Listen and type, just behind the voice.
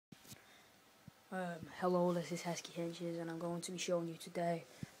Hello, this is Hesky Hinges, and I'm going to be showing you today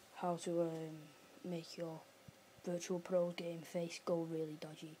how to make your Virtual Pro game face go really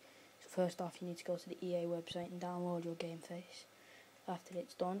dodgy. So first off, you need to go to the EA website and download your game face. After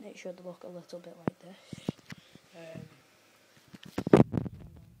it's done, it should look a little bit like this. You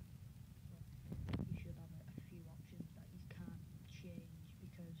should have a few options that you can't change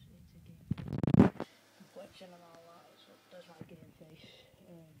because it's a game complexion and all that. So there's my game face.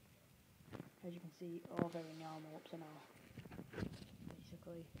 As you can see, all very normal up to now,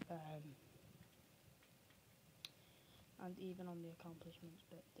 basically. And even on the accomplishments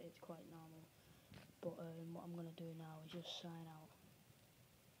bit, it's quite normal. But what I'm going to do now is just sign out.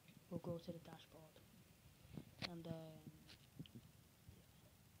 We'll go to the dashboard. And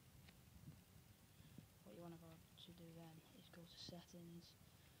what you want to go to do then is go to settings.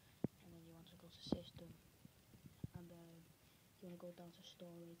 And then you want to go to system. And you want to go down to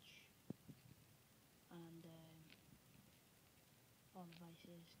storage. And all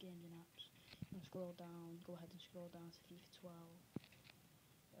devices, games and apps. You want to scroll down, go ahead and scroll down to FIFA 12,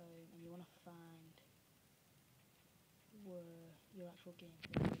 and you want to find where your actual game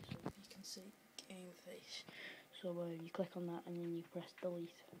face is. So you can see game face. So you click on that and then you press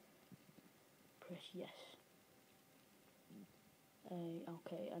delete. Press yes.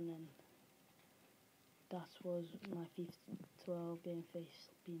 Okay, and then that was my FIFA 12 game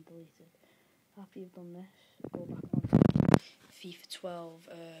face being deleted. After you've done this, go back on FIFA 12,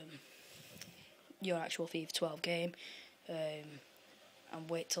 your actual FIFA 12 game, and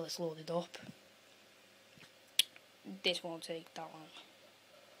wait till it's loaded up. This won't take that long.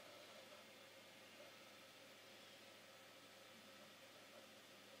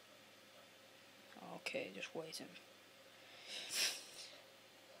 Okay, just waiting.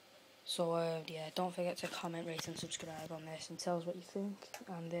 So yeah, don't forget to comment, rate and subscribe on this and tell us what you think.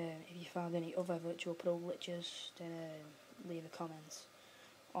 And if you found any other Virtual Pro glitches, then leave a comment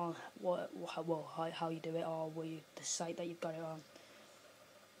on how you do it, or the site that you've got it on.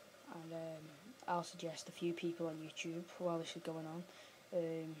 And I'll suggest a few people on YouTube while this is going on.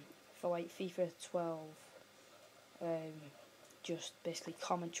 For like FIFA 12, just basically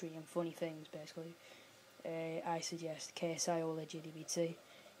commentary and funny things, basically. I suggest KSI or GDBT.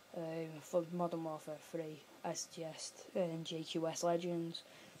 For Modern Warfare 3, I suggest JQS Legends.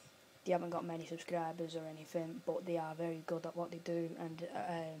 They haven't got many subscribers or anything, but they are very good at what they do, and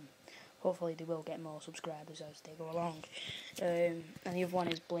hopefully they will get more subscribers as they go along. And the other one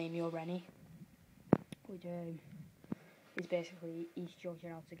is Blame Your Rennie, which is basically he's judging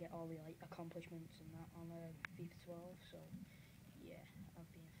how to get all the accomplishments and that on FIFA 12. So yeah,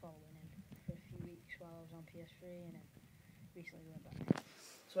 I've been following him for a few weeks while I was on PS3, and then recently went back.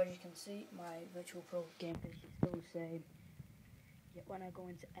 So as you can see, my Virtual Pro game face is still the same. Yet when I go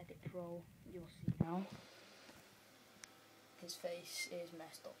into Edit Pro, you'll see now his face is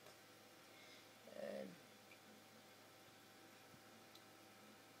messed up.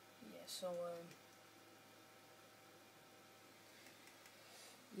 Yeah, so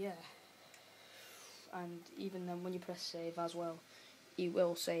yeah, and even then when you press save as well, he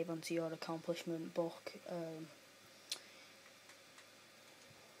will save onto your accomplishment book.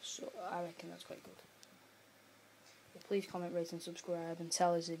 So I reckon that's quite good. Yeah, please comment, rate and subscribe, and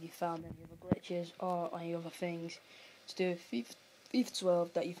tell us if you found any other glitches or any other things to do with FIFA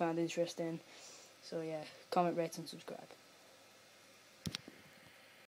 12 that you found interesting. So yeah, comment, rate and subscribe.